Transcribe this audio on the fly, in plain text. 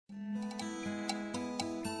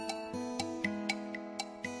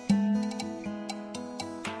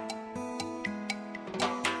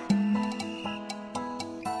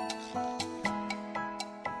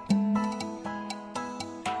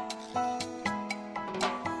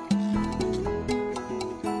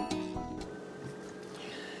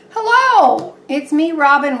It's me,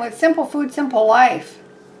 Robin, with Simple Food, Simple Life.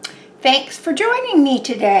 Thanks for joining me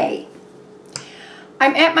today.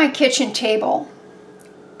 I'm at my kitchen table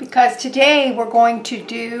because today we're going to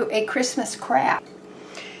do a Christmas craft.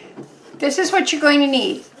 This is what you're going to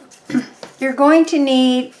need. You're going to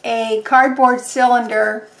need a cardboard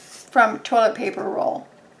cylinder from toilet paper roll.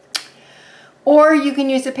 Or you can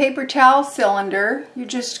use a paper towel cylinder. You're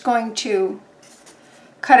just going to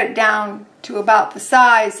cut it down to about the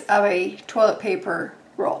size of a toilet paper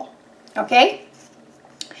roll. Okay?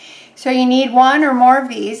 So you need one or more of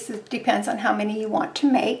these. It depends on how many you want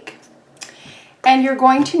to make. And you're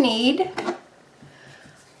going to need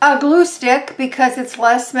a glue stick because it's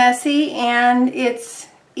less messy and it's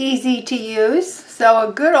easy to use. So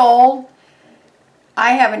a good old,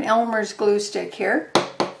 I have an Elmer's glue stick here.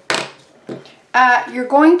 You're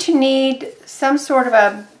going to need some sort of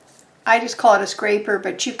a, I just call it a scraper,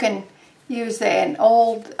 but you can use an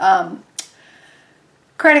old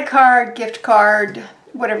credit card, gift card,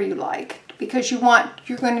 whatever you like, because you're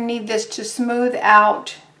going to need this to smooth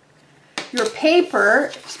out your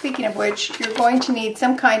paper. Speaking of which, you're going to need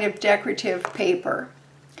some kind of decorative paper.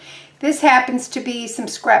 This happens to be some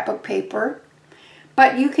scrapbook paper,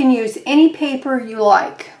 but you can use any paper you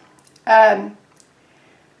like.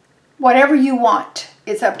 Whatever you want,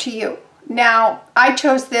 it's up to you. Now, I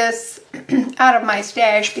chose this out of my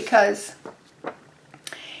stash because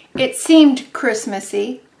it seemed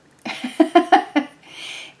Christmassy.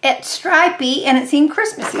 It's stripy and it seemed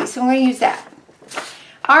Christmassy, so I'm going to use that.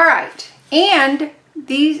 All right, and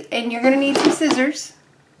you're going to need some scissors.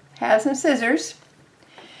 Have some scissors.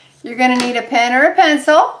 You're going to need a pen or a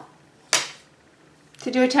pencil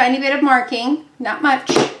to do a tiny bit of marking, not much.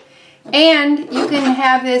 And you can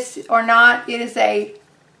have this or not. It is a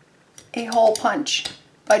hole punch.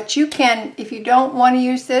 But you can, if you don't want to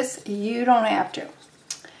use this, you don't have to.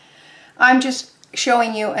 I'm just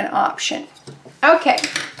showing you an option. Okay.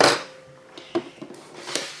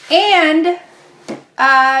 And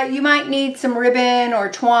you might need some ribbon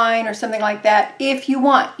or twine or something like that if you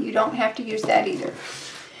want. You don't have to use that either.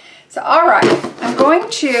 So, all right.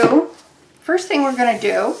 First thing we're going to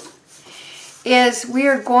do is we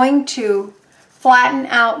are going to flatten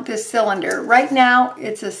out this cylinder. Right now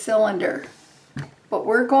it's a cylinder, but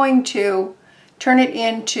we're going to turn it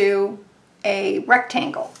into a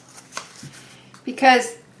rectangle.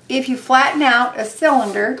 Because if you flatten out a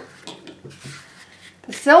cylinder,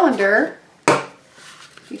 the cylinder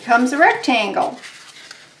becomes a rectangle.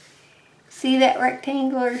 See that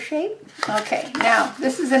rectangular shape? Okay, now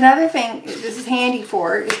this is another thing this is handy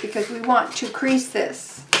for, is because we want to crease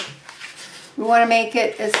this. We want to make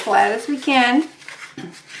it as flat as we can.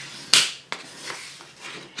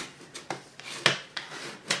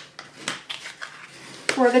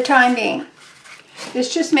 For the time being.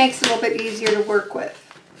 This just makes it a little bit easier to work with.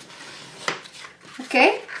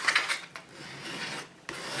 Okay?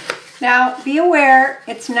 Now, be aware,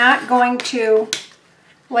 it's not going to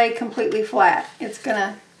lay completely flat. It's going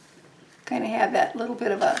to kind of have that little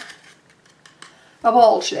bit of a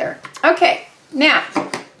bulge there. Okay, now,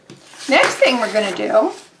 next thing we're going to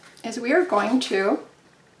do is we are going to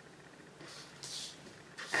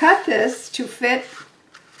cut this to fit.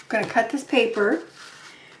 I'm going to cut this paper.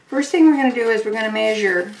 First thing we're going to do is we're going to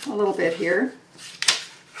measure a little bit here.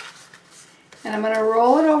 And I'm going to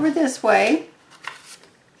roll it over this way.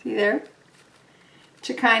 See there?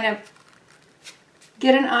 To kind of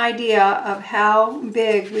get an idea of how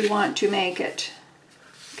big we want to make it.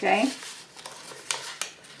 Okay?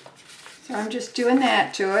 So I'm just doing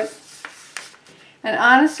that to it. And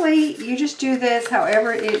honestly, you just do this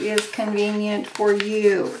however it is convenient for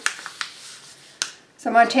you. So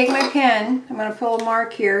I'm going to take my pen, I'm going to pull a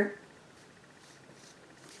mark here.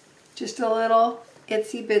 Just a little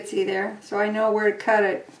itsy bitsy there, so I know where to cut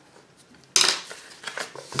it.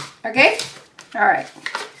 Okay? Alright.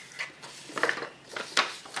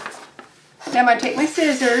 Now I'm going to take my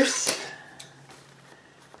scissors.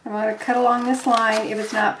 I'm going to cut along this line. If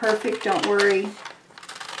it's not perfect, don't worry.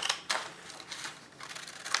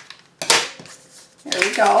 There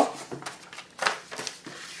we go.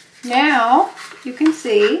 Now, you can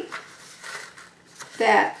see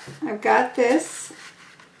that I've got this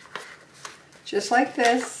just like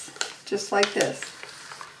this, just like this.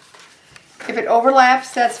 If it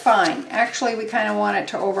overlaps, that's fine. Actually, we kind of want it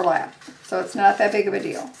to overlap, so it's not that big of a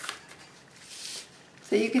deal.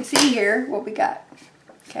 So you can see here what we got.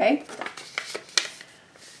 Okay?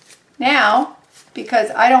 Now, because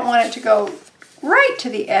I don't want it to go right to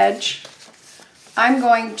the edge, I'm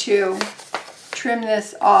going to trim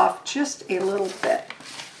this off just a little bit.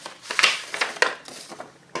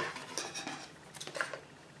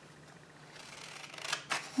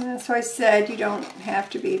 That's why I said you don't have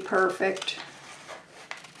to be perfect.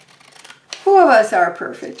 Who of us are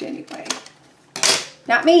perfect anyway?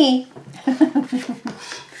 Not me.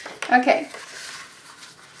 Okay.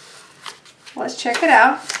 Let's check it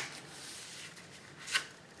out.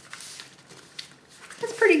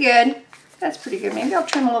 That's pretty good. That's pretty good. Maybe I'll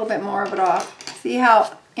trim a little bit more of it off. See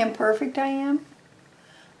how imperfect I am?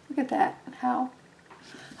 Look at that. How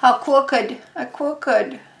crooked. A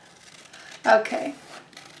crooked. Okay.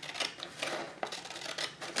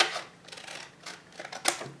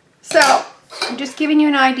 So, I'm just giving you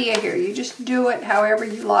an idea here. You just do it however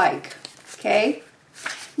you like. Okay?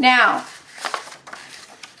 Now,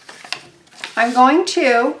 I'm going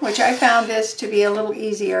to, which I found this to be a little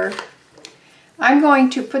easier, I'm going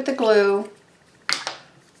to put the glue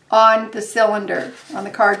on the cylinder, on the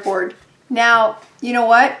cardboard. Now, you know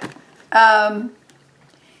what? I'm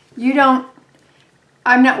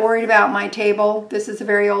not worried about my table. This is a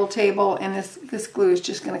very old table, and this glue is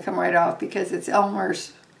just going to come right off because it's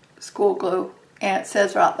Elmer's school glue, and it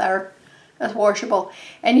says right there, it's washable.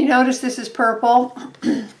 And you notice this is purple.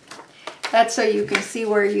 That's so you can see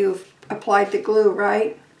where you've applied the glue,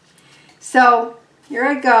 right? So, here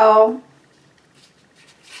I go.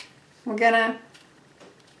 We're gonna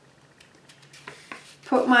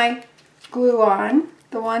put my glue on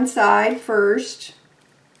the one side first.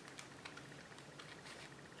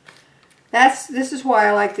 This is why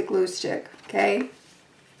I like the glue stick, okay?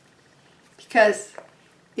 Because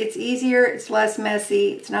it's easier, it's less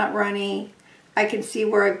messy, it's not runny. I can see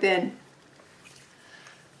where I've been.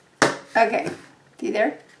 Okay, see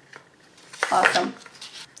there? Awesome.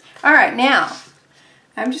 All right, now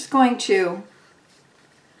I'm just going to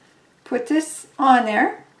put this on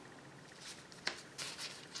there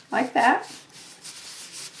like that.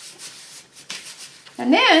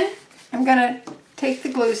 And then I'm going to take the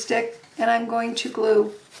glue stick and I'm going to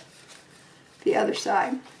glue the other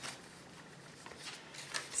side.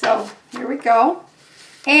 So here we go.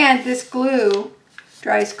 And this glue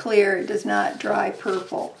dries clear. It does not dry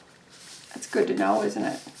purple. That's good to know, isn't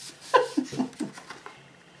it?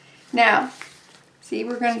 Now, see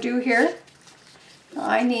what we're going to do here?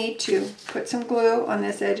 I need to put some glue on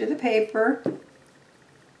this edge of the paper.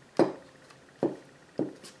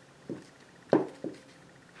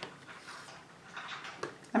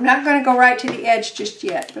 I'm not going to go right to the edge just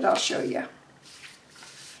yet, but I'll show you.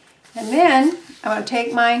 And then I'm going to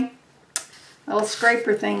take my little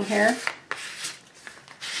scraper thing here,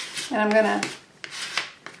 and I'm going to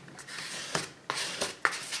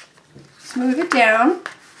smooth it down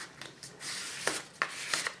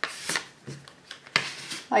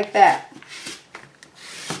like that.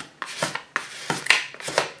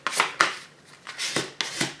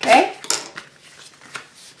 Okay?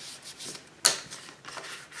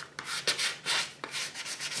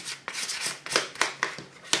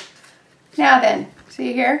 Now then,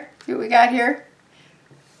 see here? See what we got here?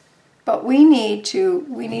 But we need to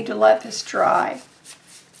let this dry.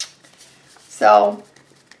 So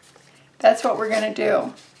that's what we're going to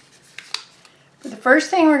do. But the first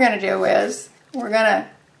thing we're going to do is we're going to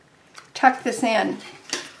tuck this in.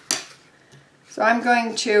 So I'm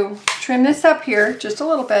going to trim this up here just a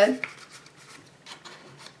little bit.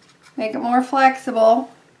 Make it more flexible.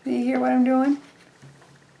 See you hear what I'm doing?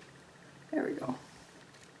 There we go.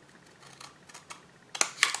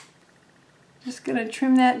 Just going to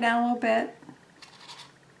trim that down a little bit.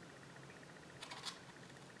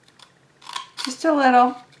 Just a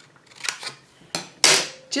little.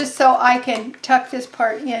 Just so I can tuck this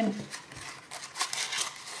part in.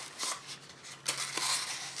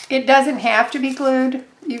 It doesn't have to be glued.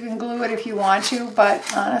 You can glue it if you want to,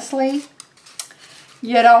 but honestly,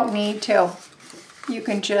 you don't need to. You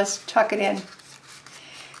can just tuck it in.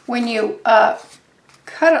 When you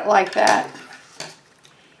cut it like that,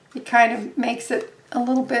 it kind of makes it a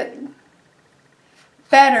little bit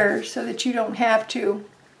better so that you don't have to,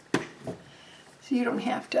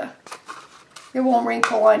 it won't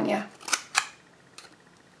wrinkle on you.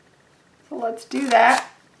 So let's do that.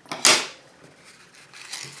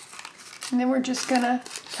 And then we're just going to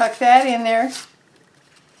tuck that in there.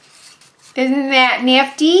 Isn't that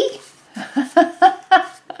nifty?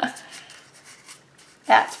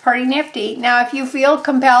 That's pretty nifty. Now, if you feel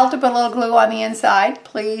compelled to put a little glue on the inside,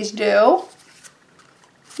 please do.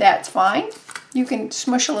 That's fine. You can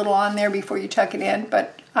smush a little on there before you tuck it in,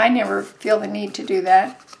 but I never feel the need to do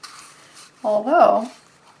that. Although,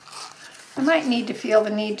 I might need to feel the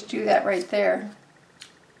need to do that right there,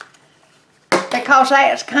 because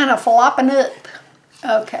that's kind of flopping up.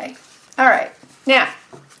 Okay. All right.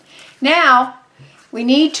 Now we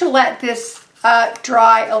need to let this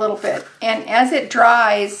dry a little bit. And as it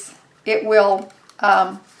dries, it will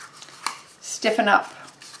stiffen up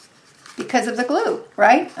because of the glue,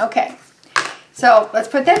 right? Okay, so let's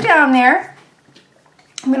put that down there.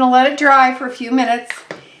 I'm going to let it dry for a few minutes,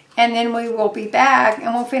 and then we will be back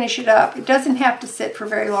and we'll finish it up. It doesn't have to sit for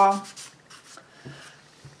very long.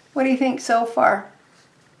 What do you think so far?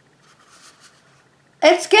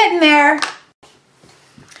 It's getting there.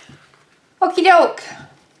 Okie doke.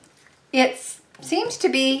 It seems to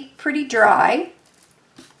be pretty dry.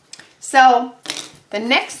 So the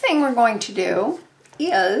next thing we're going to do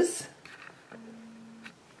is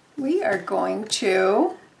we are going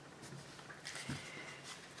to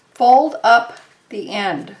fold up the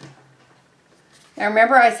end. Now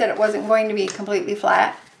remember I said it wasn't going to be completely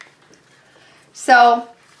flat. So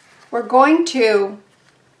we're going to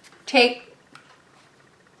take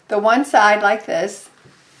the one side like this,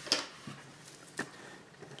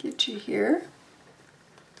 get you here,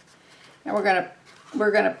 and we're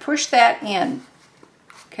gonna push that in,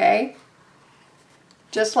 okay,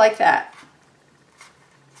 just like that.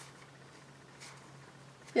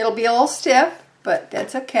 It'll be a little stiff, but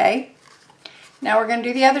that's okay. Now we're going to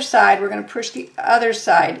do the other side. We're going to push the other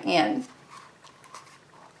side in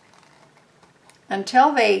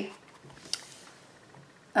until they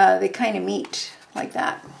kind of meet like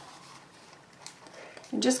that.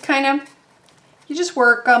 And just kind of, you just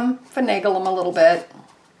work them, finagle them a little bit.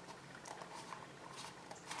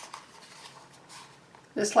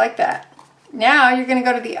 Just like that. Now you're going to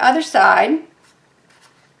go to the other side.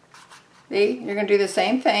 See, you're going to do the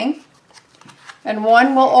same thing. And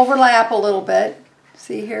one will overlap a little bit.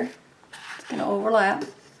 See here? It's going to overlap,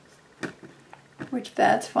 which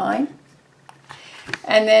that's fine.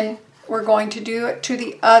 And then we're going to do it to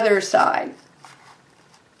the other side.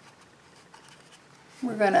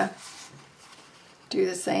 We're going to do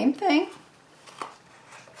the same thing.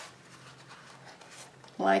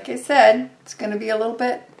 Like I said, it's going to be a little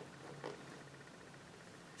bit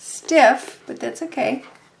stiff, but that's okay.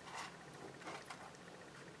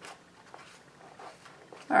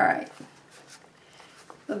 All right.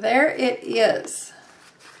 So there it is.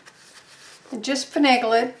 And just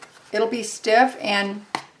finagle it. It'll be stiff and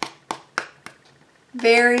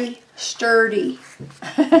very sturdy.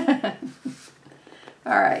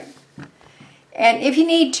 All right. And if you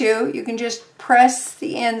need to, you can just press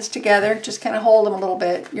the ends together, just kind of hold them a little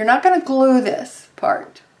bit. You're not going to glue this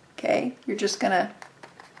part, okay? You're just going to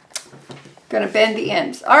bend the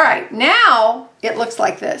ends. All right, now it looks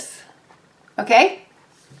like this, okay?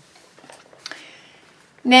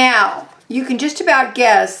 Now, you can just about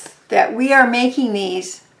guess that we are making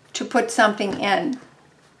these to put something in.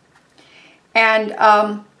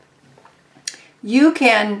 And you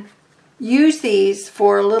can use these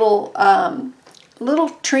for little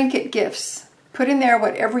trinket gifts. Put in there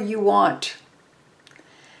whatever you want.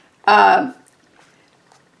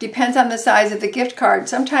 Depends on the size of the gift card.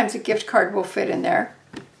 Sometimes a gift card will fit in there.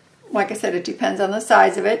 Like I said, it depends on the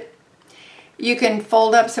size of it. You can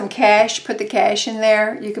fold up some cash, put the cash in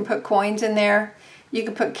there. You can put coins in there. You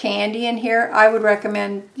can put candy in here. I would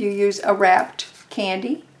recommend you use a wrapped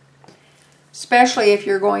candy, especially if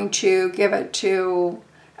you're going to give it to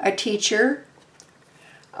a teacher,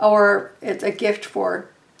 or it's a gift for,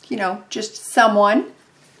 you know, just someone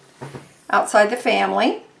outside the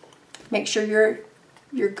family. Make sure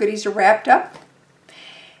your goodies are wrapped up.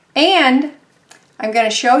 And I'm going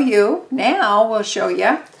to show you, now we'll show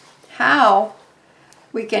you how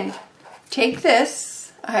we can take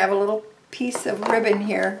this. I have a little piece of ribbon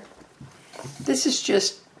here. This is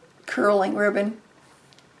just curling ribbon.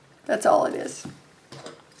 That's all it is.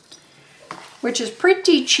 Which is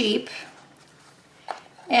pretty cheap.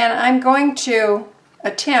 And I'm going to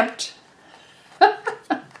attempt, I'm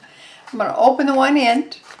going to open the one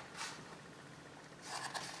end.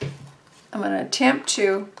 I'm going to attempt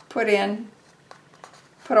to put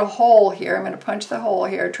a hole here. I'm going to punch the hole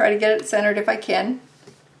here. Try to get it centered if I can.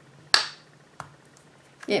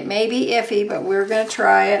 It may be iffy, but we're going to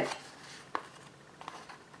try it.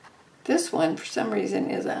 This one, for some reason,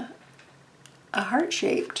 is a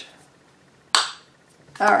heart-shaped.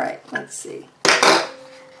 All right, let's see.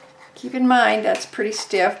 Keep in mind, that's pretty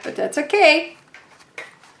stiff, but that's okay.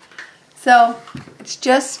 So, it's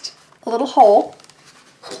just a little hole.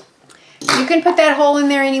 You can put that hole in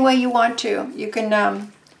there any way you want to. You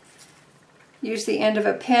can use the end of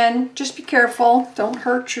a pen. Just be careful. Don't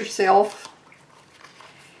hurt yourself.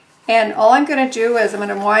 And all I'm going to do is I'm going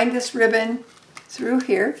to wind this ribbon through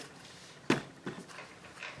here.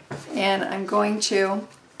 And I'm going to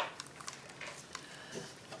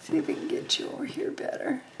see if we can get you over here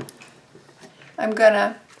better. I'm going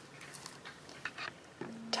to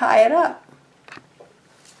tie it up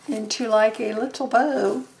into like a little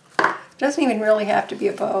bow. It doesn't even really have to be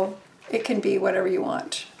a bow. It can be whatever you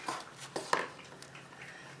want.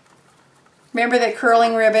 Remember that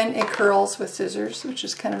curling ribbon? It curls with scissors, which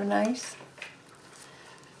is kind of nice.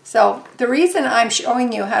 So the reason I'm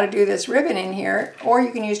showing you how to do this ribbon in here, or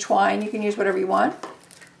you can use twine, you can use whatever you want,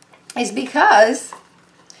 is because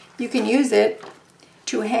you can use it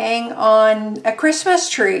to hang on a Christmas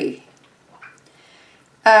tree.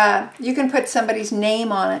 You can put somebody's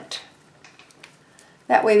name on it.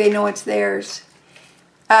 That way they know it's theirs.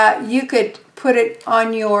 You could put it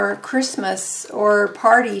on your Christmas or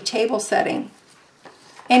party table setting.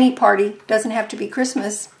 Any party, doesn't have to be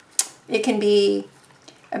Christmas. It can be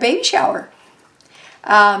a baby shower.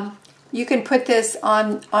 You can put this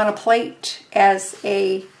on a plate as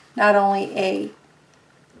a not only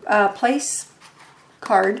a place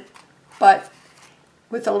card, but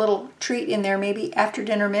with a little treat in there, maybe after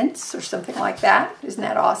dinner mints or something like that. Isn't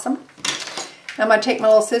that awesome? I'm going to take my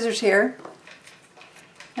little scissors here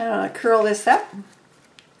and I'm going to curl this up.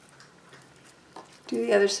 Do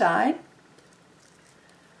the other side.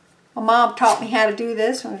 My mom taught me how to do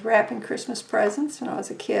this when I was wrapping Christmas presents when I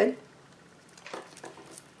was a kid.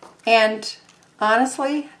 And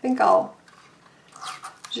honestly, I think I'll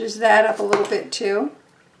zhuzh that up a little bit too.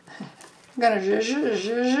 I'm going to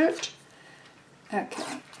zhuzh it. Okay,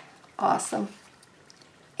 awesome.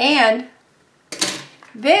 And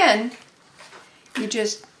then you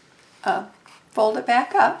just fold it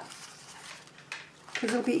back up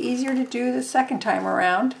because it'll be easier to do the second time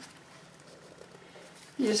around.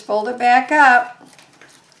 You just fold it back up,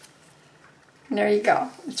 and there you go.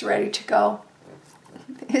 It's ready to go.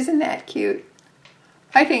 Isn't that cute?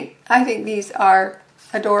 I think these are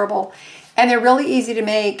adorable, and they're really easy to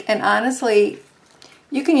make. And honestly,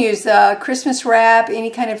 you can use Christmas wrap, any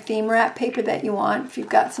kind of theme wrap paper that you want. If you've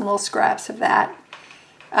got some little scraps of that,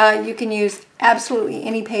 you can use absolutely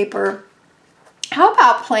any paper. How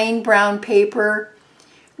about plain brown paper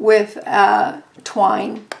with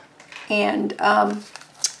twine and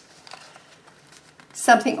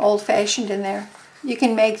something old-fashioned in there? You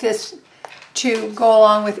can make this to go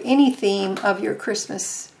along with any theme of your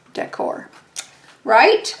Christmas decor.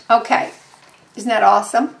 Right? Okay. Isn't that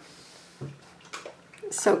awesome?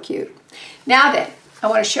 So cute. Now then, I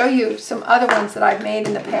want to show you some other ones that I've made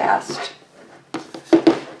in the past.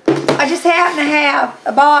 I just happen to have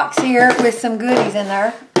a box here with some goodies in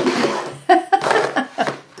there.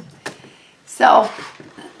 So,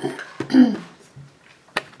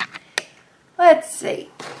 let's see.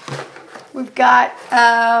 We've got,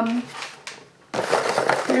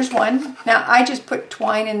 here's one. Now, I just put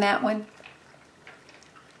twine in that one.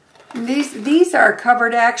 These are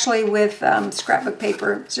covered actually with scrapbook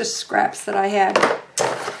paper. It's just scraps that I had.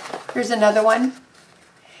 Here's another one.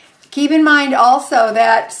 Keep in mind also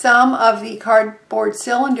that some of the cardboard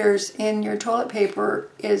cylinders in your toilet paper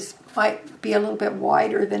might be a little bit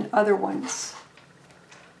wider than other ones,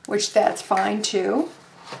 which that's fine too.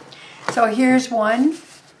 So here's one.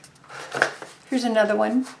 Here's another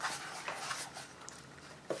one.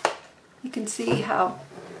 You can see how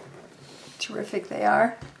terrific they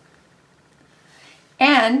are.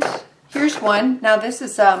 And here's one. Now this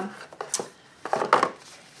is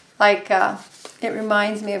it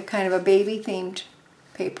reminds me of kind of a baby themed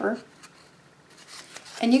paper.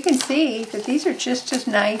 And you can see that these are just as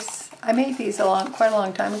nice. I made these quite a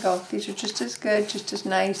long time ago. These are just as good, just as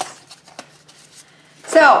nice.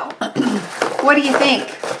 So, what do you think?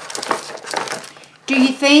 Do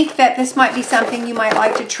you think that this might be something you might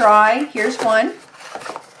like to try? Here's one.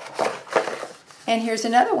 And here's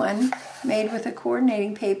another one made with a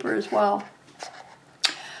coordinating paper as well.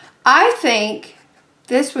 I think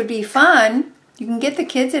this would be fun. You can get the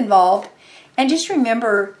kids involved. And just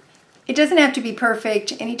remember, it doesn't have to be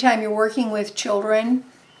perfect. Anytime you're working with children,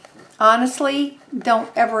 honestly, don't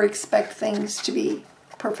ever expect things to be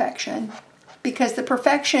perfection. Because the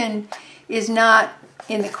perfection is not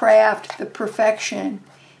in the craft. The perfection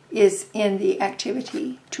is in the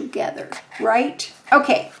activity together. Right?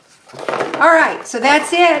 Okay. All right. So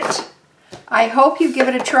that's it. I hope you give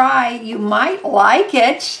it a try. You might like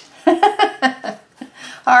it.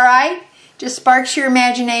 All right? Just sparks your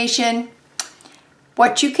imagination.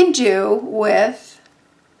 What you can do with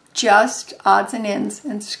just odds and ends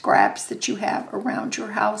and scraps that you have around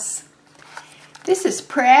your house. This is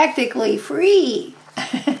practically free.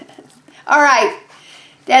 All right.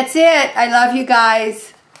 That's it. I love you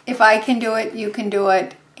guys. If I can do it, you can do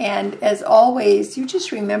it. And as always, you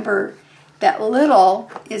just remember that little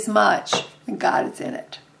is much and God is in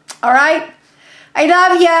it. All right? I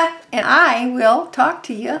love you, and I will talk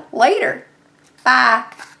to you later. Bye.